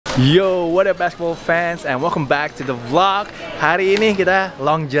Yo, what up basketball fans and welcome back to the vlog. Hari ini kita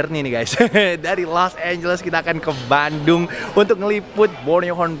long journey nih guys. Dari Los Angeles kita akan ke Bandung untuk ngeliput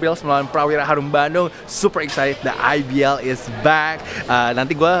Borneo Hornbills melawan Prawira Bandung. Super excited, the IBL is back.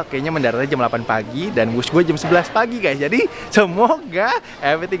 Nanti gue kayaknya mendaratnya jam 8 pagi dan bus gue jam 11 pagi guys. Jadi semoga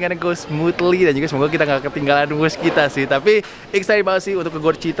everything gonna go smoothly dan juga semoga kita nggak ketinggalan bus kita sih. Tapi excited banget sih untuk ke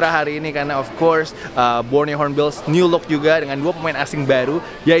Gor Citra hari ini karena of course Borneo Hornbills new look juga dengan dua pemain asing baru,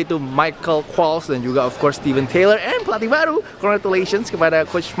 yaitu Michael Qualls dan juga of course Steven Taylor, and pelatih baru. Congratulations kepada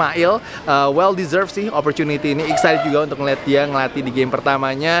Coach Ismail, well deserved sih opportunity ini. Excited juga untuk ngeliat dia ngelatih di game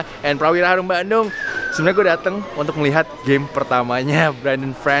pertamanya. And Prawira Bandung, sebenarnya gue dateng untuk melihat game pertamanya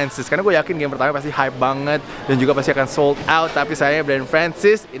Brandone Francis karena gue yakin game pertama pasti hype banget dan juga pasti akan sold out. Tapi sayangnya Brandone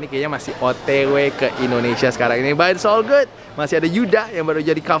Francis ini kayaknya masih OTW ke Indonesia sekarang ini. But it's all good. Masih ada Yudha yang baru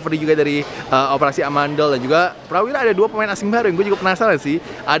jadi cover juga dari operasi Amandel, dan juga Prawira ada dua pemain asing baru yang gue juga penasaran sih.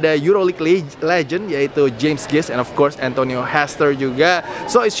 Ada EuroLeague legend yaitu James Gist and of course Antonio Hester juga.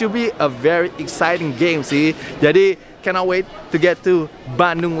 So it should be a very exciting game sih. Jadi cannot wait to get to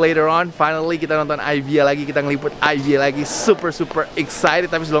Bandung later on. Finally kita nonton IBL lagi, kita ngeliput IBL lagi. Super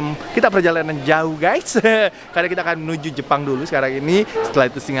excited. Tapi sebelum kita perjalanan jauh guys, karena kita akan menuju Jepang dulu sekarang ini. Setelah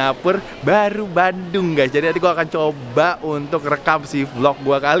itu Singapura, baru Bandung guys. Jadi nanti gue akan coba untuk rekam si vlog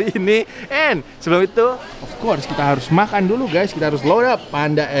gue kali ini. And sebelum itu, of course kita harus makan dulu guys. Kita harus load up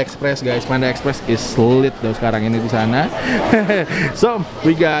Panda Express guys. Panda Express is lit though sekarang ini di sana. So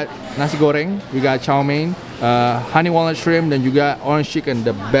we got nasi goreng, we got chow mein, honey walnut shrimp, dan juga orange chicken,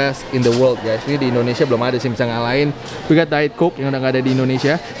 the best in the world guys. Ini di Indonesia belum ada sih bisa ngalahin. We got Diet Coke yang udah nggak ada di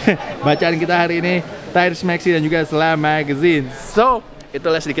Indonesia. Bacaan kita hari ini Tires Maxi dan juga Slam Magazine. So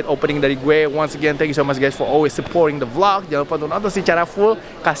itulah sedikit opening dari gue. Once again, thank you so much guys for always supporting the vlog. Jangan lupa untuk nonton secara full,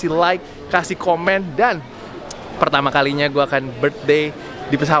 kasih like, kasih komen, dan pertama kalinya gue akan birthday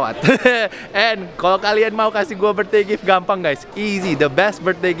di pesawat. And kalau kalian mau kasih gue birthday gift, gampang guys, easy. The best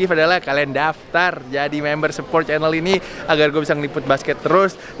birthday gift adalah kalian daftar jadi member support channel ini agar gue bisa ngeliput basket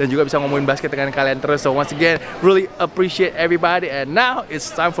terus dan juga bisa ngomongin basket dengan kalian terus. So once again, really appreciate everybody. And now it's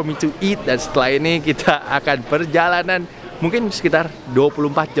time for me to eat. Dan setelah ini kita akan perjalanan mungkin sekitar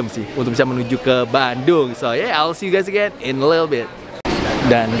 24 jam sih untuk bisa menuju ke Bandung. So yeah, I'll see you guys again in a little bit.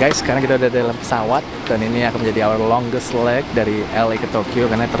 Dan guys, sekarang kita udah dalam pesawat dan ini akan menjadi our longest leg dari LA ke Tokyo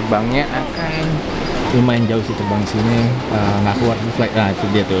karena terbangnya akan lumayan jauh sih terbang sini, nggak keluar di flight. Nah itu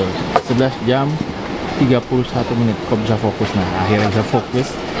dia tuh 11 jam 31 menit kok bisa fokus. Nah akhirnya bisa fokus,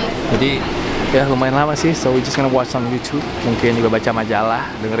 jadi ya lumayan lama sih. So we just gonna watch some YouTube, mungkin juga baca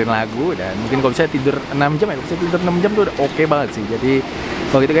majalah, dengerin lagu, dan mungkin kalau bisa tidur 6 jam ya, kalau bisa tidur 6 jam tuh udah oke banget sih. Jadi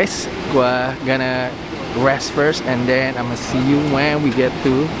kalau gitu guys, gua gonna rest first and then I'm gonna see you when we get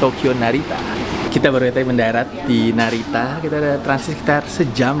to Tokyo Narita. Kita baru tadi mendarat di Narita. Kita ada transit sekitar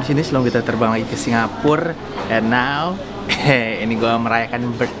sejam di sini sebelum kita terbang lagi ke Singapura. And now ini gue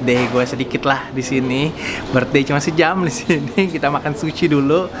merayakan birthday gue sedikit lah di sini. Birthday cuma sejam di sini. Kita makan sushi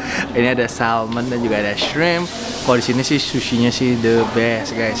dulu. Ini ada salmon dan juga ada shrimp. Kalau di sini sih sushinya sih the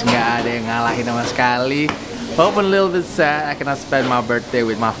best guys. Nggak ada yang ngalahin sama sekali. Walaupun a little bit sad I cannot spend my birthday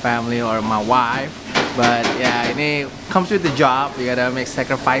with my family or my wife. But yeah, ini comes with the job. You gotta make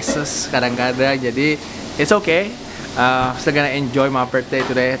sacrifices kadang-kadang. Jadi it's okay. Still gonna enjoy my birthday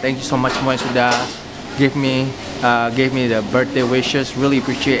today. Thank you so much semua yang sudah gave me the birthday wishes. Really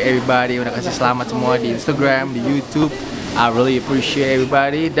appreciate everybody. Udah kasih selamat semua di Instagram, di YouTube. I really appreciate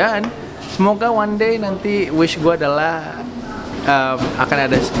everybody. Dan semoga one day nanti wish gue adalah akan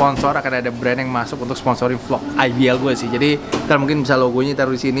ada sponsor, akan ada brand yang masuk untuk sponsorin vlog IBL gue sih. Jadi ntar mungkin bisa logonya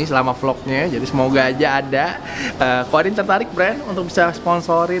taruh di sini selama vlognya. Jadi semoga aja ada. Kalau ada yang tertarik brand untuk bisa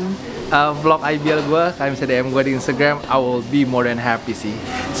sponsorin vlog IBL gue, kalian bisa DM gue di Instagram. I will be more than happy sih.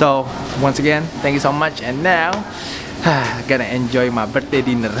 So once again, thank you so much. And now gonna enjoy my birthday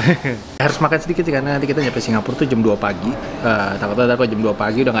dinner. Harus makan sedikit sih karena nanti kita nyampe Singapura tuh jam 2 pagi. Takutnya kalau jam 2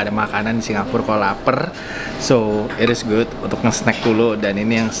 pagi udah nggak ada makanan di Singapura kalau lapar. So it is good untuk nge-snack dulu. Dan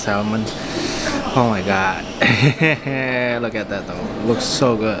ini yang salmon. Oh my god. Look at that though. Looks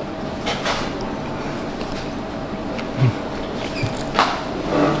so good.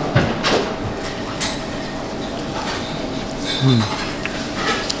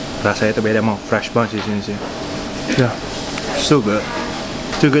 Rasanya itu beda, mau fresh banget di sini sih. Yeah, so good.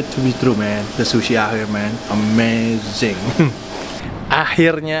 Too good to be true, man. The sushi out here, man, amazing.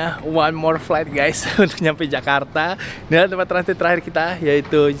 Akhirnya one more flight guys untuk nyampe Jakarta. Dan tempat transit terakhir kita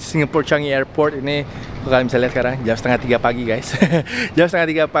yaitu Singapore Changi Airport. Ini Kalian bisa lihat sekarang jam setengah 3 pagi guys. Jam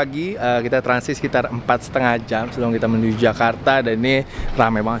setengah 3 pagi, kita transit sekitar 4,5 jam sebelum kita menuju Jakarta. Dan ini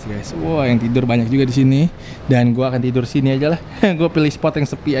ramai banget sih guys. Wah, yang tidur banyak juga di sini. Dan gua akan tidur sini aja lah. Gue pilih spot yang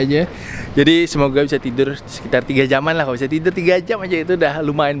sepi aja. Jadi semoga bisa tidur sekitar 3 jaman lah. Kalau bisa tidur 3 jam aja itu udah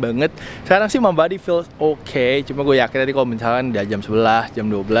lumayan banget. Sekarang sih my body feels okay. Cuma gue yakin tadi kalau misalkan udah jam 11, jam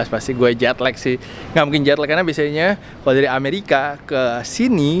 12 pasti gue jetlag sih. Nggak mungkin jetlag karena biasanya kalau dari Amerika ke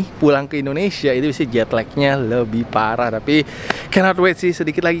sini pulang ke Indonesia itu bisa jetlagnya lebih parah. Tapi cannot wait sih,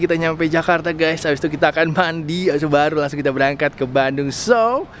 sedikit lagi kita nyampe Jakarta guys. Habis itu kita akan mandi, habis itu baru langsung kita berangkat ke Bandung.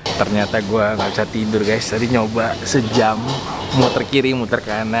 So ternyata gue nggak bisa tidur guys. Tadi nyoba sejam muter kiri muter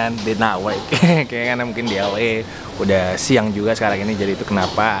kanan di Nawai. Kayaknya mungkin di LA udah siang juga sekarang ini, jadi itu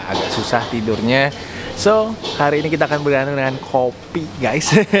kenapa agak susah tidurnya. So, hari ini kita akan bergantung dengan kopi, guys.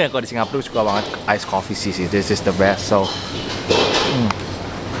 Kalau di Singapura suka banget ice coffee sih. This is the best. So,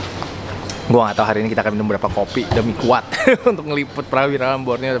 gua nggak tahu hari ini kita akan minum berapa kopi demi kuat untuk ngeliput Prawira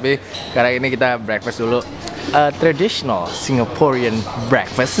Borneo. Tapi sekarang ini kita breakfast dulu. Traditional Singaporean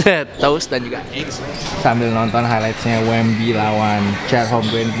breakfast, toast dan juga eggs. Sambil nonton highlightsnya Wemby lawan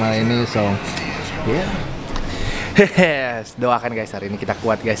Hornbills kemarin ini. So, yeah. Doakan guys hari ini kita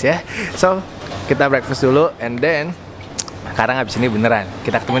kuat guys ya. So kita breakfast dulu and then sekarang habis ini beneran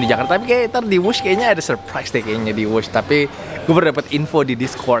kita ketemu di Jakarta. Tapi kayak ntar di Wush kayaknya ada surprise deh kayaknya di Wush. Tapi gue baru dapat info di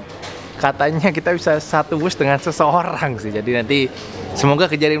Discord, katanya kita bisa satu Wush dengan seseorang sih. Jadi nanti semoga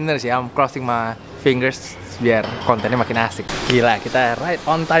kejadian bener sih. I'm crossing my fingers biar kontennya makin asik. Gila, kita right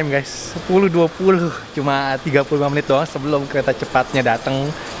on time guys. 10.20, cuma 35 menit doang sebelum kereta cepatnya datang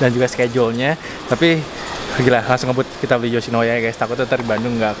dan juga schedule-nya. Tapi gila, langsung ngebut kita beli Yoshinoya guys. Takutnya ntar di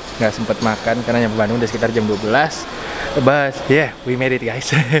Bandung nggak sempet makan karena nyampe Bandung udah sekitar jam 12. But yeah, we made it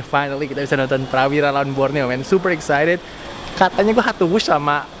guys. Finally kita bisa nonton Prawira lawan Borneo, man. Super excited. Katanya gue satu Wush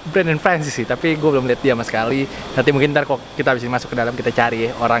sama Brandone Francis sih, tapi gue belum lihat dia sama sekali. Nanti mungkin ntar kok kita bisa masuk ke dalam kita cari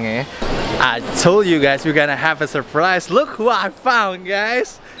ya orangnya. I told you guys we're gonna have a surprise. Look who I found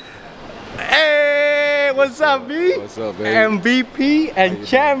guys. Hey, what's up, B? What's up, baby? MVP and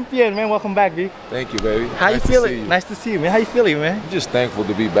champion, man. Welcome back, B. Thank you, baby. How you feeling? Nice to see you, man. How you feeling, man? Just thankful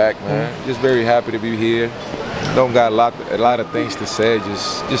to be back, man. Just very happy to be here. Don't got a lot of things to say.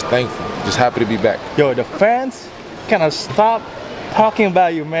 Just thankful. Just happy to be back. Yo, the fans cannot stop talking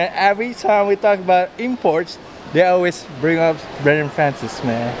about you, man. Every time we talk about imports, they always bring up Brandone Francis,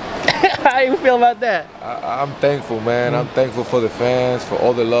 man. How you feel about that? I'm thankful, man. I'm thankful for the fans, for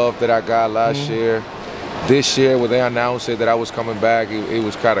all the love that I got last year. This year, when they announced it that I was coming back, it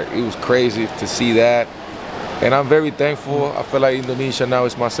was crazy to see that. And I'm very thankful. I feel like Indonesia now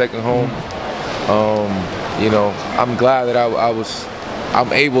is my second home. You know, I'm glad that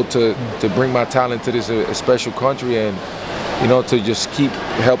I'm able to bring my talent to this special country and, you know, to just keep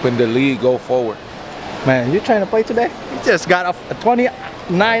helping the league go forward. Man, you trying to play today? You just got off a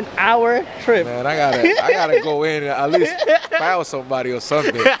 29-hour trip. Man, I gotta go in and at least foul somebody or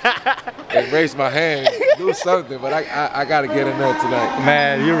something and raise my hand, do something. But I gotta get in there tonight.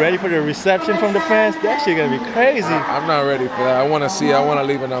 Man, you ready for the reception from the fans? That shit gonna be crazy. I'm not ready for that. I want to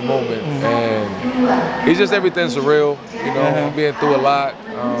leave in that moment, and it's just everything's surreal. You know, I'm being through a lot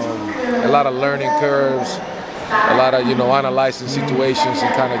of learning curves, a lot of analyzing situations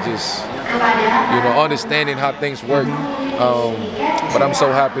and kind of just understanding how things work. But I'm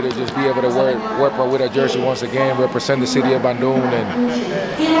so happy to just be able to wear Prawira jersey once again, represent the city of Bandung, and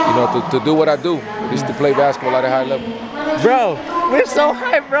to do what I do, is to play basketball at a high level. Bro, we're so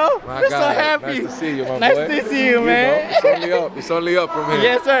hyped, bro. My we're God, so happy. Nice to see you, my nice boy. to see you, man. It's only up from here.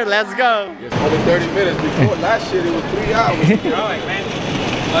 Yes, sir. Let's go. It's only 30 minutes. Before last year, it was 3 hours. Alright, man.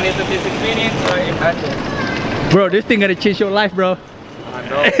 Only 56 minutes or imagine. Bro, this thing gonna change your life, bro. I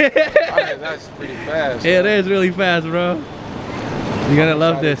know. I mean, that's pretty fast. It is really fast, bro. You're gonna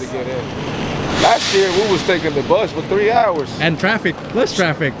love this. Last year we was taking the bus for 3 hours. And traffic, plus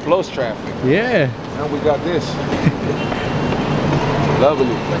traffic. Plus traffic. Yeah. Now we got this.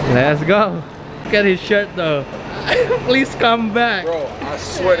 Lovely. Let's go. Look at his shirt though. Please come back. Bro, I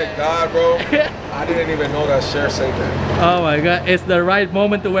swear to God, bro. I didn't even know that shirt said that. Oh my God, it's the right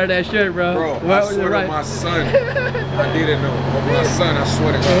moment to wear that shirt, bro. Bro, I swear to my son. I didn't know. But my son, I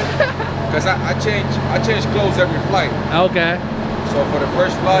swear to God. Because I change clothes every flight. Okay. So for the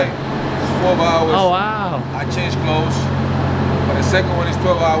first flight, it's 12 hours. Oh wow. I change clothes. For the second one, it's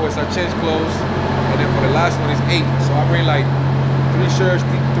 12 hours. I change clothes. And then for the last one, it's 8. So I bring like 3 shirts,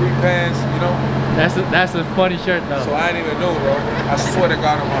 3 pants, you know? That's a funny shirt though. So I didn't even know, bro. I swear to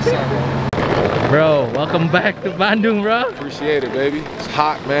God on my son, bro. Bro, welcome back to Bandung, bro. Appreciate it, baby. It's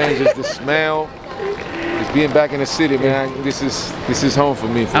hot, man. Just the smell. Just being back in the city, man. This is home for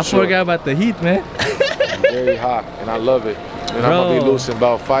me. For I sure. forgot about the heat, man. very hot, and I love it. And I'm gonna be losing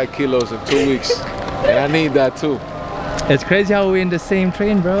about 5 kilos in 2 weeks, and I need that too. It's crazy how we're in the same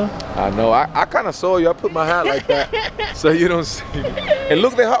train, bro. I know. I kind of saw you. I put my hat like that, so you don't see me. And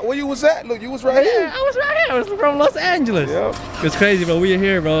look, where you was at? Look, you was right here. I was right here. I was from Los Angeles. Yep. It's crazy, but we're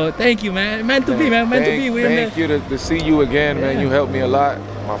here, bro. Thank you, man. Meant to be, man. Meant to be. Thank you to see you again, man. You helped me a lot.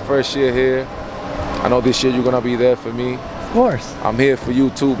 My first year here. I know this year you're gonna be there for me. Of course. I'm here for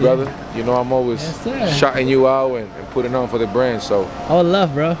you too, brother. You know I'm always shouting you out and putting on for the brand. So. All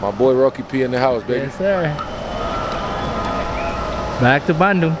love, bro. My boy Rocky P in the house, baby. Yes, sir. Back to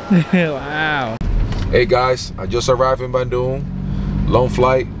Bandung. Wow. Hey guys, I just arrived in Bandung. Long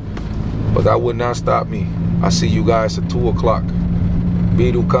flight, but that would not stop me. I see you guys at 2 o'clock.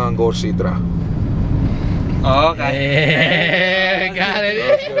 Bidukan Gorsitra. Oh, okay. Yeah, got it.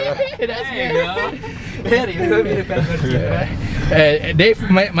 Okay. That's good. Dave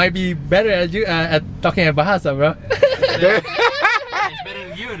might be better at you at talking at Bahasa, bro.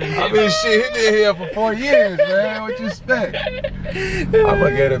 I mean, shit, he been here for 4 years, man. What you expect? I'm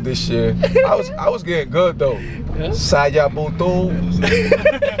gonna get him this year. I was getting good though. Saya butuh.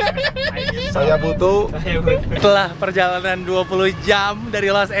 Saya butuh. Setelah perjalanan 20 jam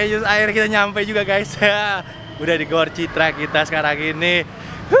dari Los Angeles, akhirnya kita nyampe juga, guys. Udah di Gor Citra kita sekarang ini.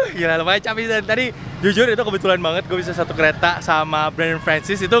 Gila, lumayan capek. Dan tadi jujur itu kebetulan banget gue bisa satu kereta sama Brandone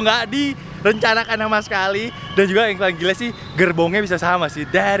Francis. Itu nggak direncanakan sama sekali. Dan juga yang paling gila sih, gerbongnya bisa sama sih.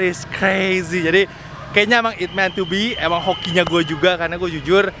 That is crazy. Jadi kayaknya emang it meant to be. Emang hokinya gue juga, karena gue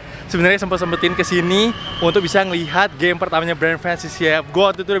jujur sebenarnya sempetin kesini untuk bisa ngelihat game pertamanya Brandone Francis ya. Gue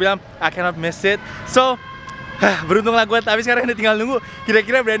waktu itu udah bilang I cannot miss it. So beruntunglah gue, tapi sekarang ini tinggal nunggu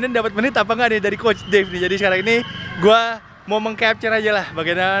kira-kira Brandone dapat menit apa nggak nih dari Coach Dave nih. Jadi sekarang ini gue mau meng-capture aja lah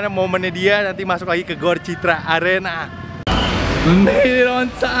bagaimana momennya dia nanti masuk lagi ke Gor Citra Arena. Made it on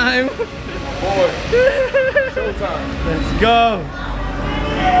time. Boy, showtime. Let's go.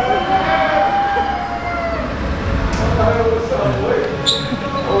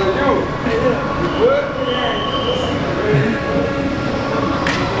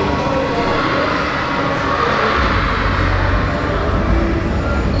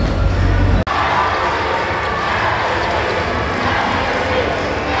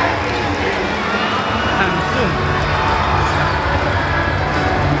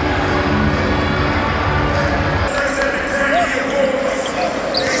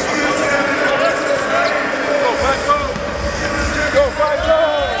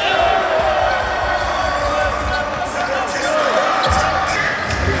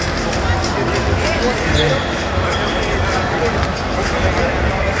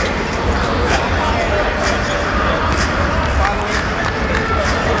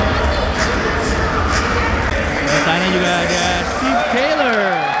 Sana juga ada Steve Taylor,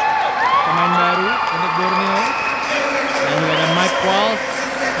 pemain baru untuk Borneo. Dan juga ada Mike Walsh.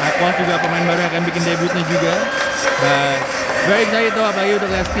 Mike Walsh juga pemain baru yang akan bikin debutnya juga. Dan very excited tuh, apalagi untuk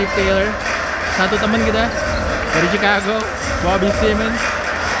lihat Steve Taylor. Satu teman kita dari Chicago, Bobby Simmons.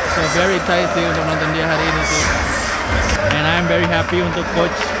 So very excited sih untuk nonton dia hari ini sih. And I'm very happy untuk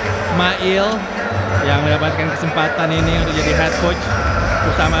Coach Mail yang mendapatkan kesempatan ini untuk jadi head coach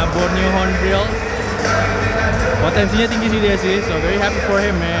bersama Borneo Hornbills. Potensinya tinggi sih dia sih, so very happy for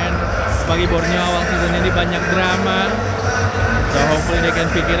him, man. Bagi Borneo awal season ini banyak drama, so hopefully they can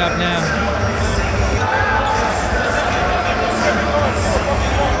pick it up now.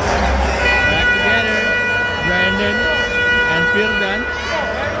 Back together, Brandon and Firdan.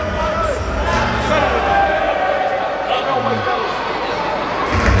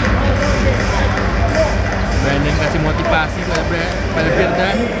 Brandon kasih motivasi pada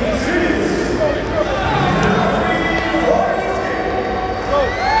Firdan.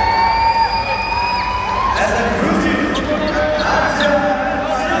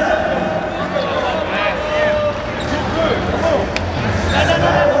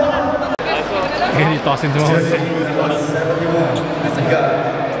 Ini ditosin semua.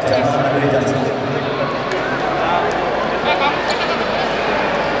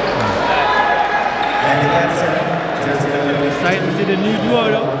 Excited to see the new duo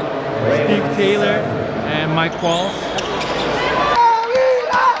though. Steve Taylor and Mike Walsh.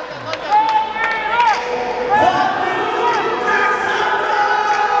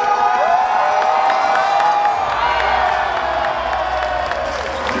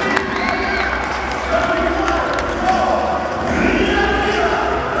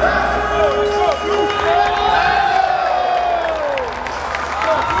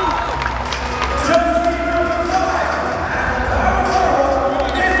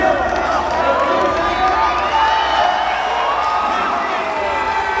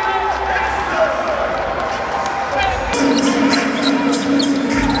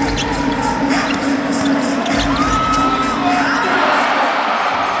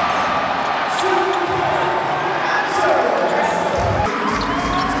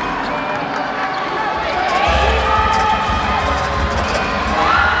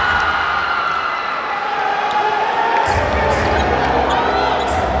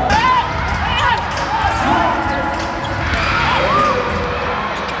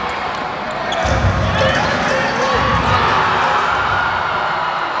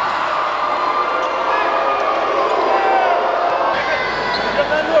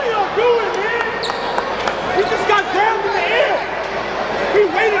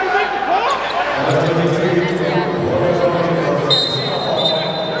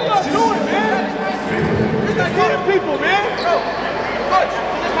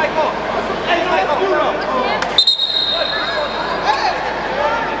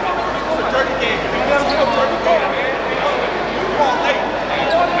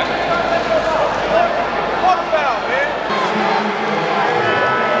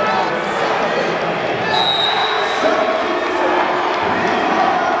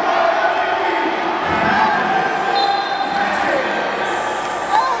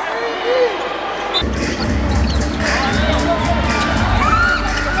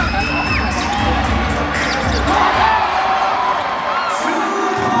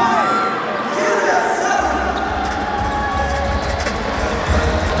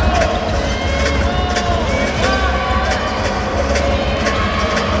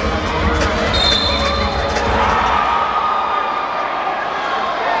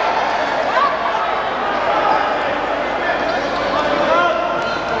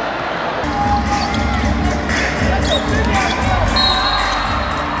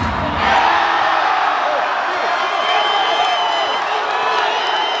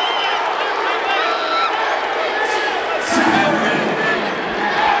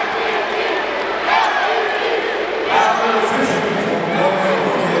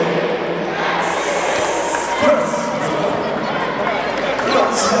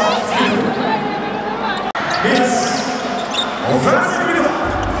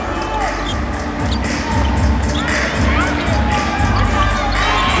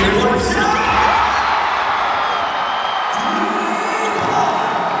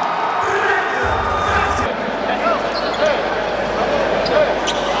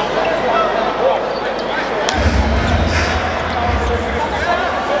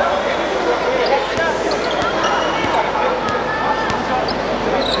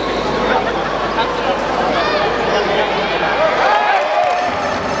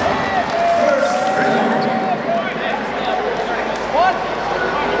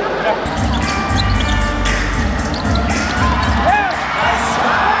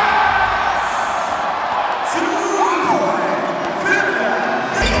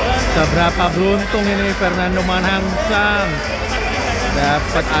 Seberapa beruntung ini Fernando Manangsang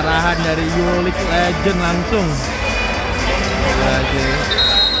dapat arahan dari Yulik Legend langsung.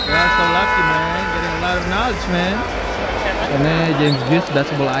 Yeah, so lucky man, getting a lot of knowledge man. Karena James Gibbs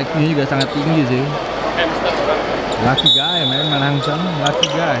basketball IQ-nya juga sangat tinggi sih. Lucky guy man, Manangsang, lucky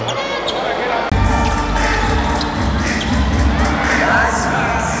guy.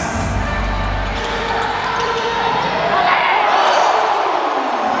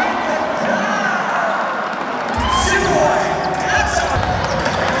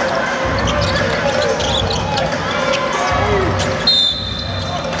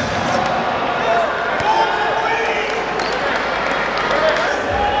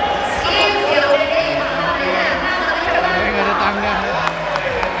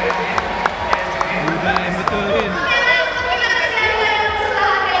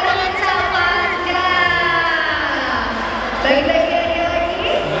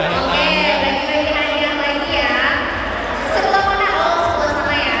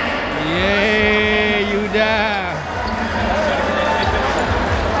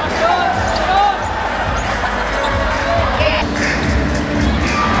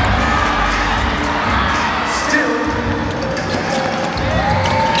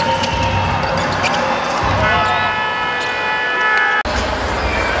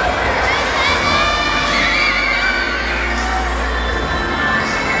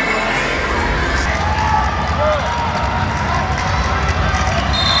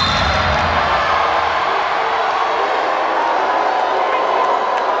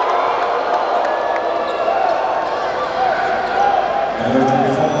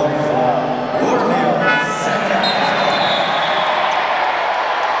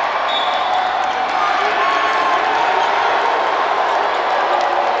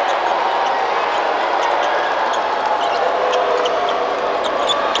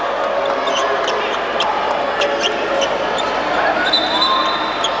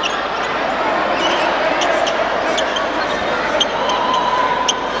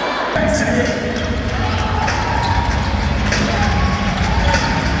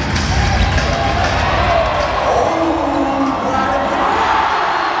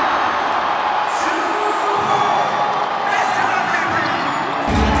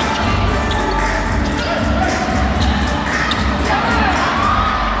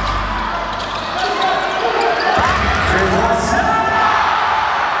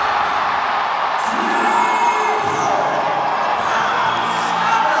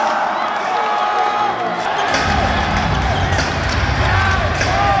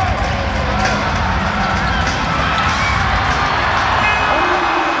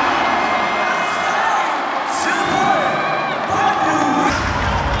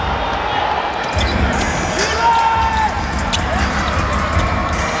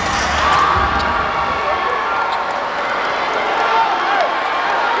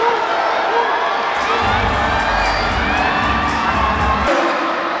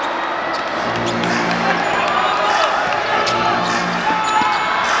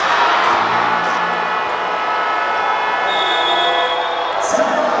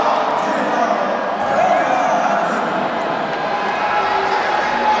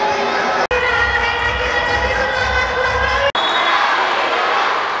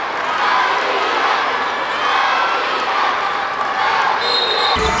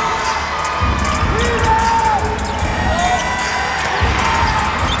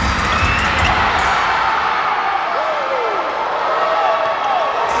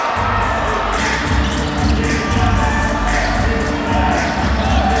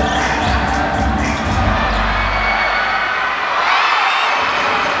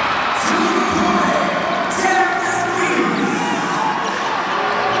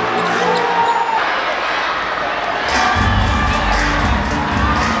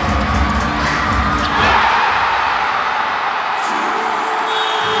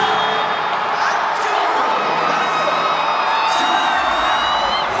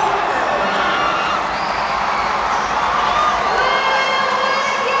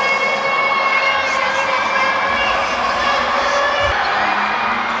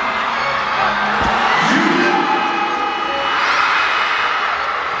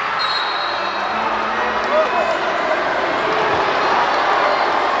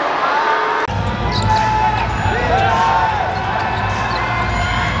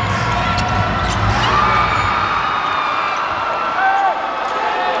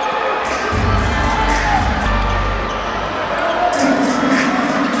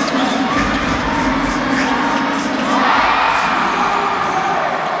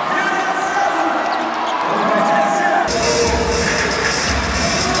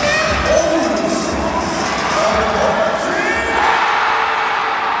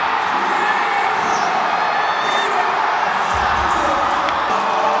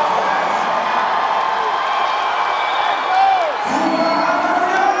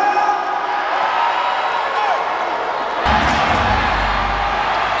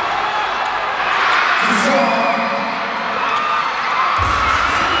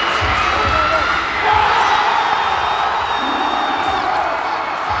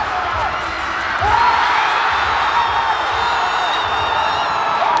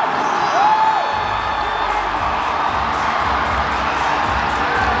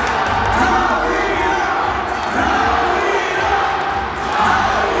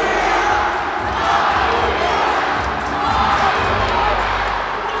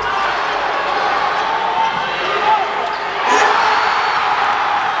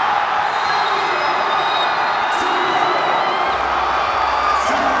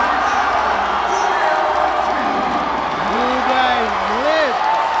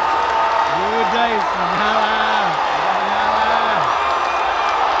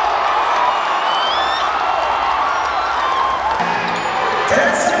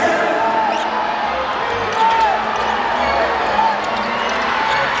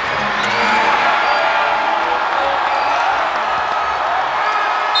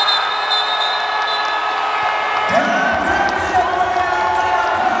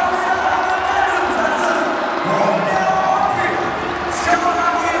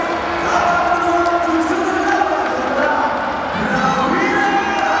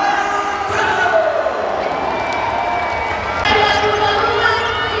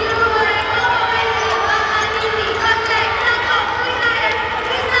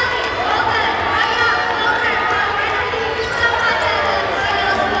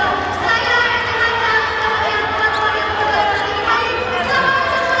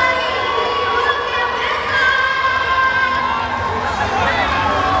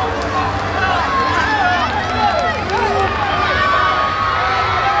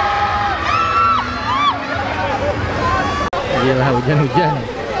 Gila, hujan-hujan.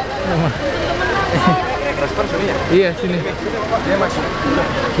 Transfer sini ya? Iya, sini. Dia masuk.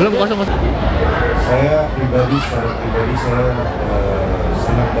 Belum kosong. Saya pribadi, secara pribadi saya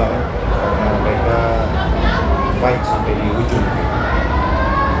senang banget karena mereka fight sampai di ujung.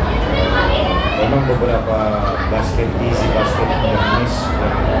 Memang beberapa easy basket yang miss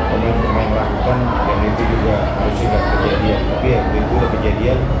dan pemain-pemain lakukan, dan itu juga harusnya nggak kejadian. Tapi ya itu udah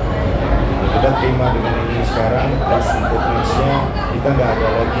kejadian. Kita terima dengan ini sekarang. Terus untuk matchnya kita nggak ada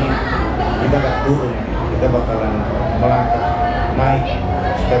lagi, kita nggak turun, kita bakalan melangkah naik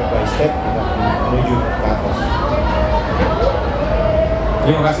step by step, kita menuju ke atas.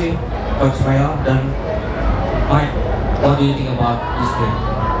 Terima kasih Coach Maya dan Mike. What do you think about this game?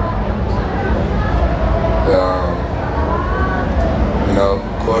 You know,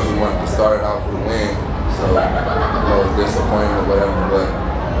 of course we wanted to start it off with a win, so you know it's disappointing or whatever. But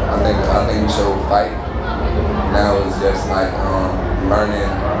I think we showed fight. Now it's just like learning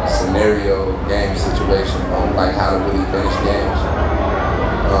scenario, game situation, like how to really finish games.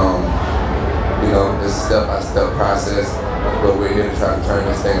 You know, it's a step-by-step process, but we're here to try to turn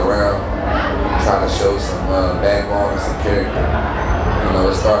this thing around, try to show some backbone and some character. You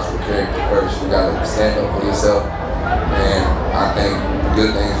know, it starts with character first. You gotta stand up for yourself, and I think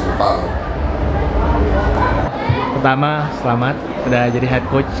good things will follow. Pertama, selamat udah jadi head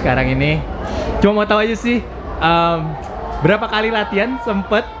coach sekarang ini. Cuma mau tahu aja sih, berapa kali latihan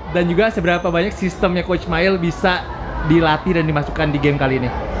sempet, dan juga seberapa banyak sistemnya Coach Mail bisa dilatih dan dimasukkan di game kali ini?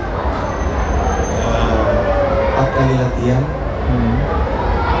 4 kali latihan,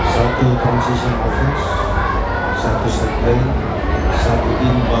 1 transition offense, 1 set play, 1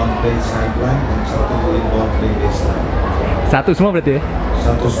 inbound play sideline, dan 1 inbound play baseline. 1 semua berarti ya?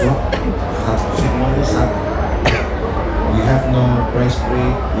 1 semua, semuanya 1. We have no price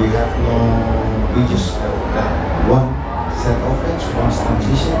break, we just have that 1 set offense, 1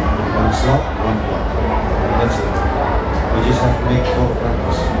 transition, 1 slot, 1 block. That's it. We just have to make 4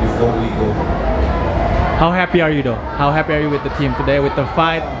 practice before we go. How happy are you though? How happy are you with the team today, with the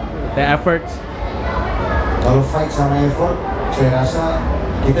fight, the efforts? Kalau fight sama effort, saya rasa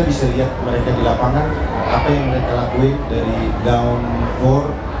kita bisa lihat mereka di lapangan, apa yang mereka lakuin dari down 4,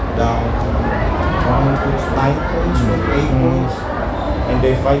 down 9 points, 8 points, and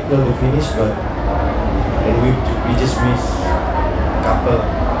they fight till the finish, but and we just miss couple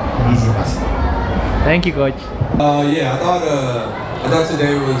easy passes. Thank you, Coach. Yeah, I thought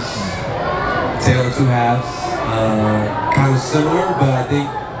today was a tale of 2 halves. Kind of similar, but I think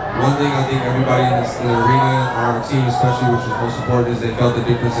one thing everybody in the arena, our team especially, which is most important, is they felt the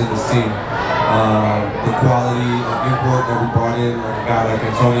difference in this team. The quality of import that we brought in, like a guy like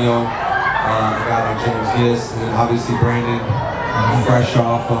Antonio, a guy like James Giss, and obviously Brandon, fresh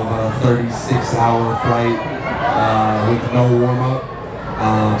off of a 36-hour flight with no warm-up,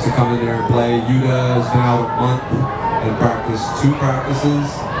 to come in there and play. Yudha has been out a month and practiced 2 practices.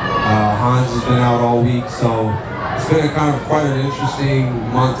 Hans has been out all week, so it's been quite an interesting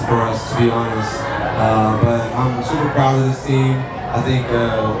month for us, to be honest. But I'm super proud of this team. I think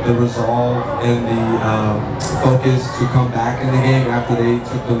the resolve and the focus to come back in the game after they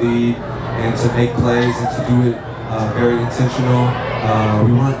took the lead and to make plays and to do it very intentional.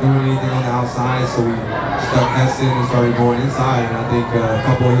 We weren't doing anything on the outside, so we stuck Heston and started going inside. And I think a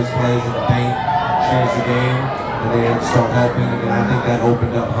couple of his plays in the paint changed the game, and they had to start helping. And I think that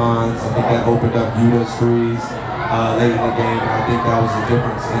opened up Hans. I think that opened up Yudha's threes late in the game. And I think that was the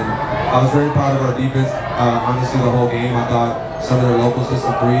difference. And I was very proud of our defense. Honestly, the whole game, I thought some of their local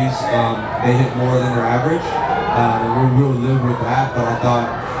system threes, they hit more than their average. And we will live with that, but I thought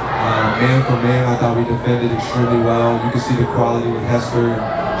man for man, I thought we defended extremely well. You can see the quality with Hester and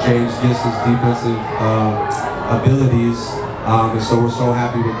James Giss's defensive abilities, and so we're so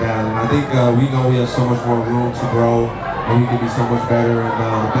happy with that. And I think we know we have so much more room to grow, and we can be so much better.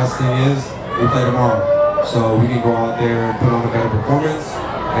 And the best thing is, we play tomorrow, so we can go out there and put on a better performance,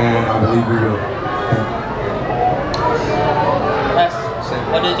 and I believe we will. Yes.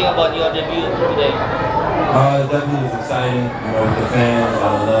 What do you think about your debut today? It definitely was exciting, with the fans,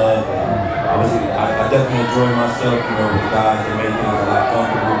 all the love, and I definitely enjoyed myself, with the guys. It made things a lot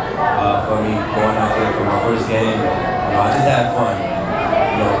comfortable for me going out there for my first game. I just had fun,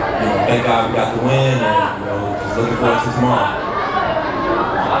 and, thank God we got the win, and just looking forward to tomorrow.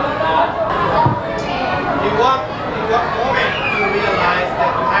 In what moment you realize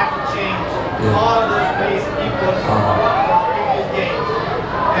that you have to change all of those plays equals from previous games,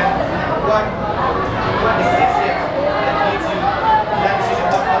 and what decision that leads you to that decision?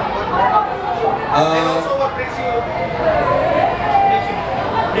 And also what makes you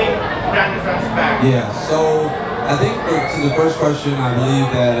bring Brandone Francis back? Yeah, so I think to the first question, I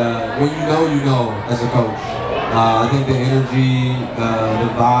believe that when you know as a coach. I think the energy, the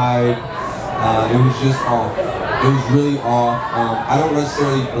vibe, it was just off. It was really off. I don't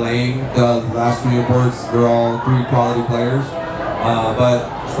necessarily blame the last 3 imports. They're all 3 quality players. But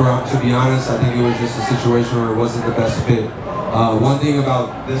to be honest, I think it was just a situation where it wasn't the best fit. One thing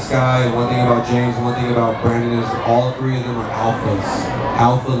about this guy, and one thing about James, and one thing about Brandon is all 3 of them are alphas,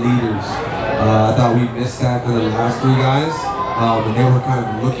 alpha leaders. I thought we missed that in the last 3 guys. And they were kind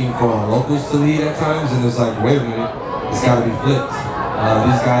of looking for our locals to lead at times, and it's like, wait a minute, it's got to be flipped.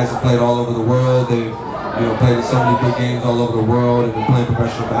 These guys have played all over the world. They've played in so many big games all over the world and been playing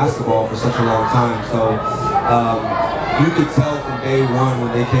professional basketball for such a long time. So you could tell from day one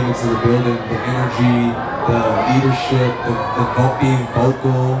when they came into the building, the energy, the leadership, the being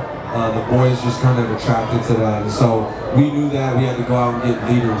vocal, the boys just kind of attracted to that. And so we knew that we had to go out and get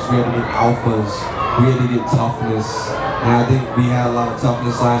leaders. We had to get alphas. We had to get toughness. And I think we had a lot of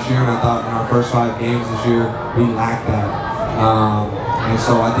toughness last year, and I thought in our first 5 games this year, we lacked that. And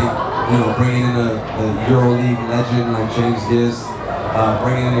so I think, bringing in a EuroLeague legend like James Giz,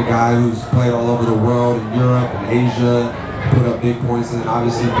 bringing in a guy who's played all over the world, in Europe and Asia, put up big points, and then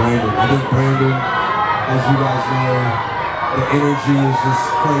obviously Brandon. I think Brandon, as you guys know, the energy is just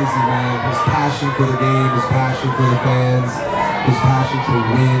crazy, man. His passion for the game, his passion for the fans, his passion to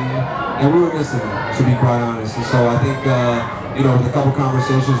win. And we were missing that, to be quite honest. And so I think, with a couple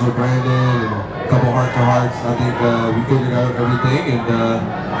conversations with Brandon and a couple heart-to-hearts, I think we figured out everything, and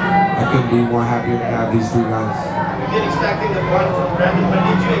I couldn't be more happier to have these 3 guys. You did expecting the point from Brandon, but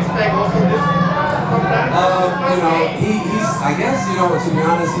did you expect also this from Brandon? He's, I guess, to be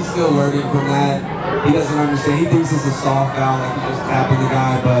honest, he's still learning from that. He doesn't understand. He thinks it's a soft foul, like he's just tapping the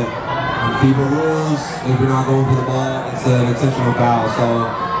guy, but FIBA rules, if you're not going for the ball, it's an intentional foul.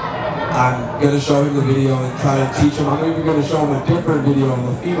 So I'm going to show him the video and try to teach him. I'm even going to show him a different video,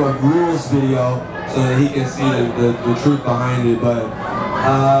 a FIBA rules video, so that he can see the truth behind it. But,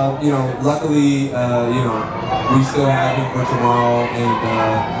 luckily, we still have him for tomorrow, and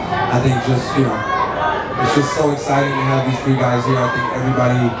I think just, it's just so exciting to have these 3 guys here. I think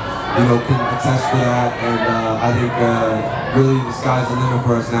everybody, can attest for that, and I think really the sky's the limit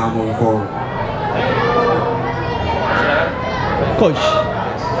for us now moving forward. Coach.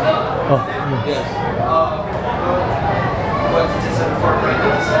 Oh. Yes. What you just said before, right?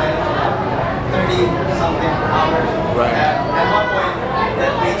 30-something hours. Right. At one point,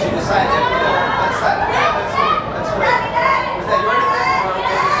 that made you decide that, let's start. Let's wait. Was that your decision or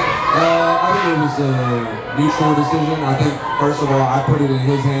your decision? I think it was a mutual decision. I think, first of all, I put it in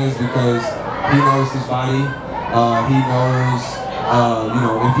his hands because he knows his body. He knows,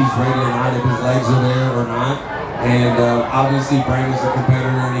 if he's ready or not, if his legs are there or not. And obviously Brandon's a competitor,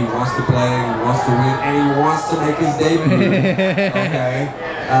 and he wants to play, and he wants to win, and he wants to make his debut, okay,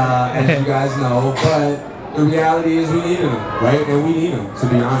 as you guys know. But the reality is we need him, right? And we need him, to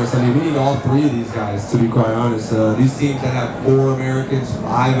be honest. I mean, we need all 3 of these guys, to be quite honest. These teams that have 4 Americans,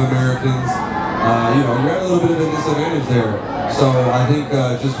 5 Americans, you're at a little bit of a disadvantage there. So I think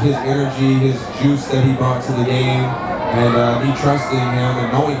just his energy, his juice that he brought to the game, and me trusting him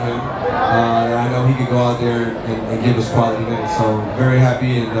and knowing him, I know he could go out there and give us quality minutes. So very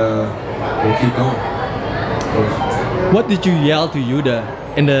happy, and we'll keep going. What did you yell to Yudha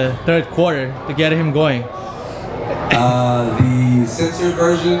in the 3rd quarter to get him going? The censored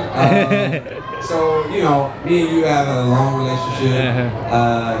version. So, me and you have a long relationship.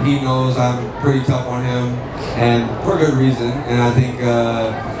 He knows I'm pretty tough on him, and for good reason. And I think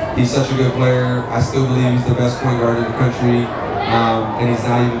he's such a good player. I still believe he's the best point guard in the country. And he's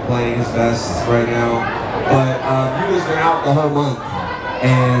not even playing his best right now. But Yudha's been out the whole month,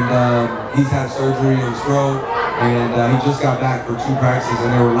 and he's had surgery on his throat, and he just got back for 2 practices,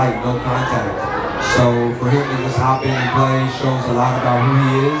 and they were like no contact. So for him to just hop in and play shows a lot about who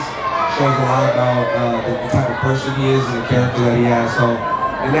he is, shows a lot about the type of person he is and the character that he has. So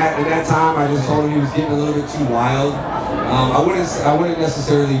in that time, I just told him he was getting a little bit too wild. I wouldn't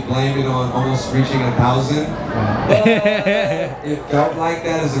necessarily blame it on almost reaching 1,000. But it felt like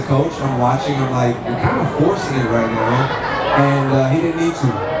that as a coach. I'm watching, I'm like, you're kind of forcing it right now. And he didn't need to.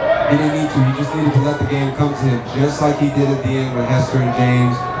 He didn't need to. He just needed to let the game come to him, just like he did at the end with Hester and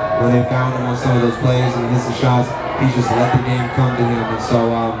James, where they found him on some of those plays and he hits the shots. He just let the game come to him. And so,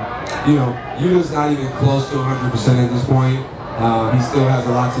 Yudha's not even close to 100% at this point. He still has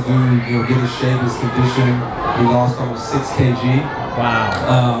a lot to do, get his shape, his condition. He lost almost 6 kg.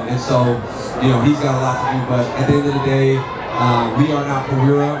 Wow. And so, he's got a lot to do. But at the end of the day, we are not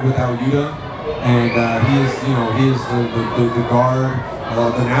Prawira without Yudha. And he is the guard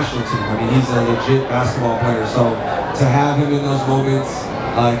the national team. I mean, he's a legit basketball player. So to have him in those moments,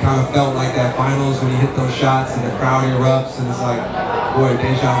 it kind of felt like that finals when he hit those shots and the crowd erupts and it's like, boy,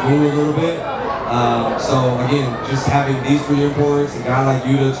 deja vu a little bit. So again, just having these three imports, a guy like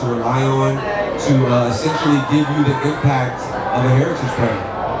Yudha to rely on to essentially give you the impact of a heritage player,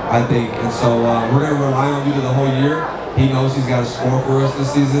 I think. And so we're going to rely on Yudha the whole year. He knows he's got to score for us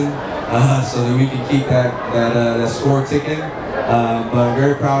this season so that we can keep that score ticking. But I'm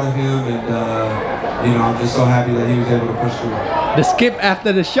very proud of him, and you know, I'm just so happy that he was able to push through. The skip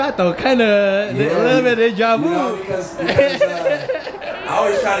after the shot though, kind of a little bit deja vu. You know, because I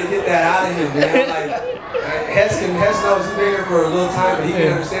always try to get that out of him, man. Like Hess knows he's been here for a little time, but he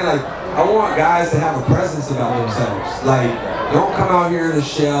can understand. Like I want guys to have a presence about themselves. Like don't come out here in a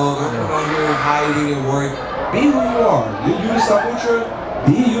shell, don't come out here hiding and worrying. Be who you are. You the Saputera,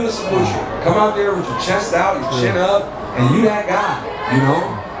 be you the Saputera. Come out there with your chest out, your chin up, and you that guy, you know?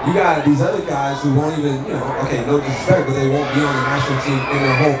 You got these other guys who won't even, you know, okay, no disrespect, but they won't be on the national team in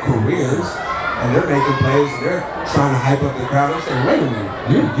their whole careers, and they're making plays, and they're trying to hype up the crowd. I'm saying, wait a minute,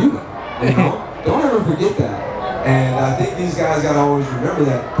 you know? Don't ever forget that. And I think these guys got to always remember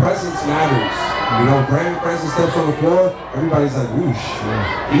that presence matters. You know, Brandone Francis steps on the floor, everybody's like, whoosh.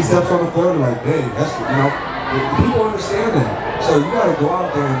 He steps on the floor, they're like, dang, that's, you know, people understand that. So you got to go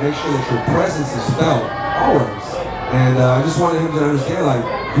out there and make sure that your presence is felt, always. And I just wanted him to understand, like,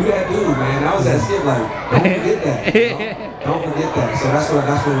 you that dude, man. That was that skip, like, don't forget that. You know? Don't forget that. So that's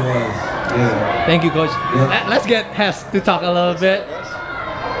what it was. Yeah. Thank you, Coach. Yeah. Let's get Hess to talk a little bit.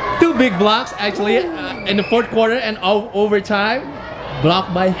 2 big blocks, actually, in the 4th quarter and overtime.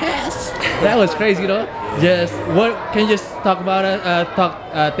 Blocked by Hess. That was crazy, though. Just, what can you just talk about it?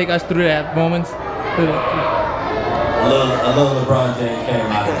 Take us through that moments. A little LeBron James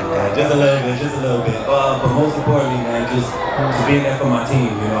came out of it, man. Just a little bit. But most importantly, man, just being there for my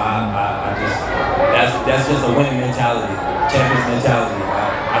team. You know, I just that's just a winning mentality, champions mentality.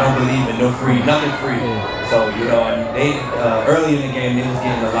 I don't believe in nothing free. So you know, and they early in the game they was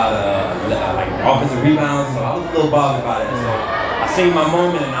getting a lot of like offensive rebounds. So I was a little bothered by that. So I seen my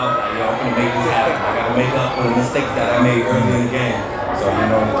moment and I was like, yo, I'm gonna make this happen. I gotta make up for the mistakes that I made early in the game. So, you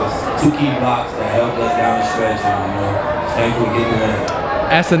know, just 2 key blocks that helped us down the stretch and, you know, thankful to get the win.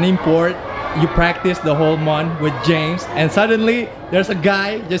 As an import, you practiced the whole month with James, and suddenly there's a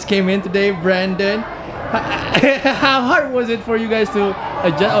guy just came in today, Brandone. How hard was it for you guys to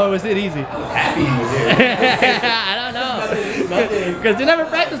adjust, or was it easy? I was happy he was here. I don't know. Because you never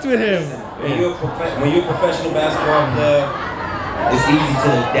practiced with him. When you're a professional basketball player, it's easy to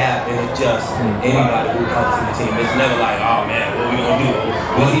adapt and adjust anybody who comes to the team. It's never like, oh man, what we gonna do?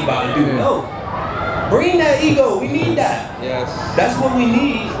 What he about to do? No. Bring that ego. We need that. Yes. That's what we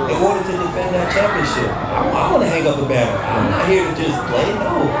need in order to defend that championship. I want to hang up a banner. I'm not here to just play.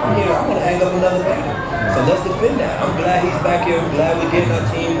 No. I want to hang up another banner. So let's defend that. I'm glad he's back here. I'm glad we're getting our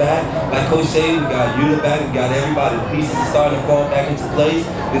team back. Like Coach said, we got Yudha back. We got everybody. The pieces are starting to fall back into place.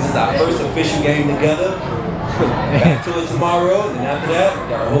 This is our first official game together. Back to it tomorrow, and then after that,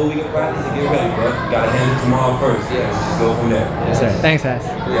 we got a whole week of practice to get ready, bro. We gotta handle it tomorrow first. Yeah, let's just go from there. Yes, sir. Thanks, Hess.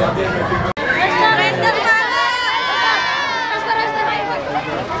 Yeah.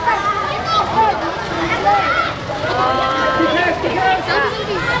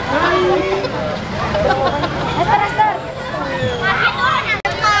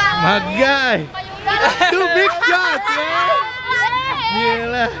 My guy! 2 big shots, man!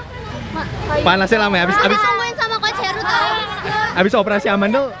 Gila. Panasnya lama ya, ngomongin sama Coach Heru tuh. abis operasi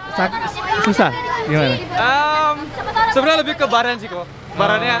amandel susah gimana? Sebenarnya lebih ke badan sih kok.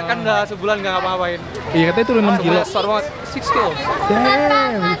 Badannya kan udah sebulan nggak ngapa-ngapain. Iya katanya turun 6 kilo. Besar banget, 6 kilos.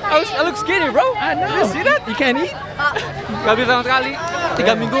 Damn. I look skinny bro. I know. You see that? You can eat? Gak bisa sama sekali.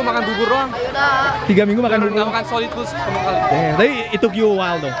 3 minggu makan bubur doang. 3 minggu makan bubur. Nggak makan solid food sama sekali. Damn. Tapi it took you a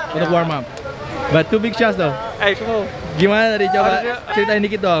while though untuk warm up. But 2 big shots though. Cool. Gimana tadi, coba ceritain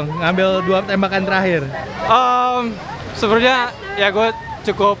dikit dong, ngambil 2 tembakan terakhir. Sebenarnya ya gue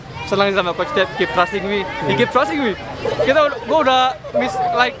cukup senang sama coach Tetap, keep trusting me. He keep trusting me. Gue udah miss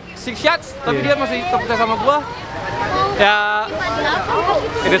like 6 shots, tapi dia masih percaya sama gue. Ya,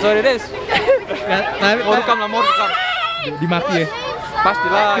 it is what it is. Mau rekam. Dimaki ya?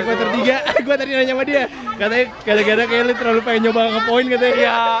 Pastilah. Di quarter 3, gue tadi nanya sama dia, katanya kadang-kadang kayak lu terlalu pengen nyoba nge-point katanya.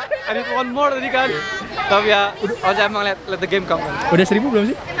 Iya, I need one more tadi kan. Tapi ya, saya emang let the game come. Udah 1000 belum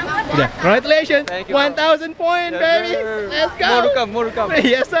sih? Udah. Congratulations. 1000 point, baby. Let's go. More to come.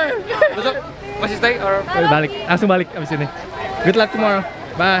 Yes, sir. Besok masih stay or langsung balik abis ini. Good luck tomorrow.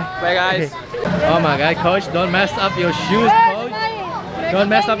 Bye. Bye guys. Okay. Oh my God, coach, don't mess up your shoes, coach. Don't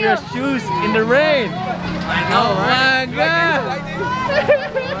mess up your shoes in the rain. Oh my God.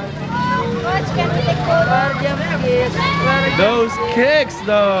 Those kicks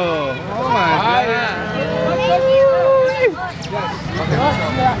though. Oh my god.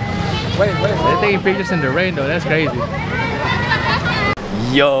 They're taking pictures in the rain though. That's crazy.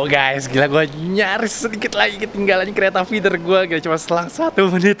 Yo guys, gila gue nyaris sedikit lagi ketinggalan kereta feeder gue. Gila cuma selang 1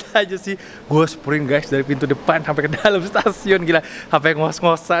 menit aja sih. Gue sprint guys dari pintu depan sampai ke dalam stasiun. Gila, sampai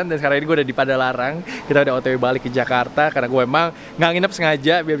ngos-ngosan. Dan sekarang ini gue udah di Padalarang. Kita udah OTW balik ke Jakarta karena gue emang nggak nginep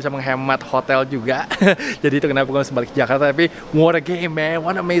sengaja biar bisa menghemat hotel juga. Jadi itu kenapa gue harus balik ke Jakarta. Tapi what a game man,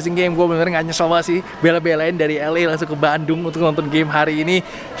 what an amazing game. Gue bener-bener gak nyesel banget sih bela-belain dari LA langsung ke Bandung untuk nonton game hari ini.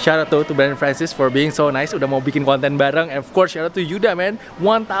 Shout out to Brandone Francis for being so nice, udah mau bikin konten bareng. And of course shout out to Yudha man,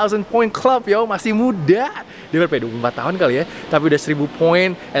 1000 point club yo, masih muda. Dia berapa ya, 24 tahun kali ya, tapi udah 1000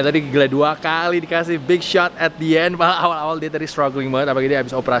 point. And tadi gila 2 kali dikasih big shot at the end. Awal-awal dia tadi struggling banget, apalagi dia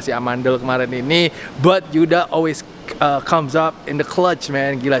habis operasi amandel kemarin ini. But Yudha always comes up in the clutch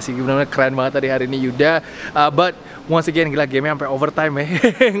man. Gila sih, bener-bener keren banget tadi hari ini Yudha. But once again gila gamenya sampai overtime ya.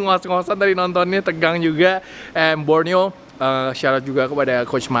 Ngos-ngosan tadi nontonnya, tegang juga. And Borneo, shout out juga kepada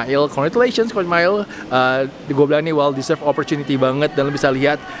Coach Mail. Congratulations Coach Mail. Gue bilang ini well deserved opportunity banget. Dan lo bisa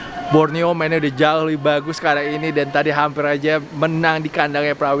lihat Borneo mainnya udah jauh lebih bagus kali ini. Dan tadi hampir aja menang di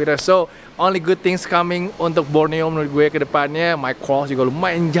kandangnya Prawira. So only good things coming untuk Borneo menurut gue ke depannya. Mike Cross juga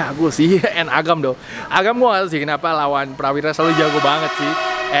lumayan jago sih. And Agam though, Agam gue gak tahu sih kenapa lawan Prawira selalu jago banget sih.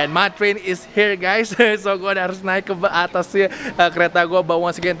 And my train is here guys. So gue harus naik ke atasnya kereta gue. But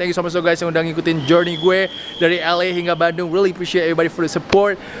once again thank you so much guys yang udah ngikutin journey gue dari LA hingga Bandung. Really appreciate everybody for the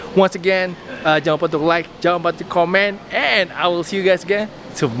support. Once again jangan lupa untuk like, jangan lupa untuk comment. And I will see you guys again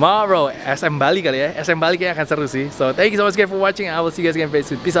tomorrow. SM Bali kali ya, SM Bali kayaknya akan seru sih. So thank you so much guys for watching. I will see you guys again very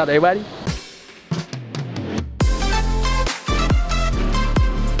soon. Peace out everybody.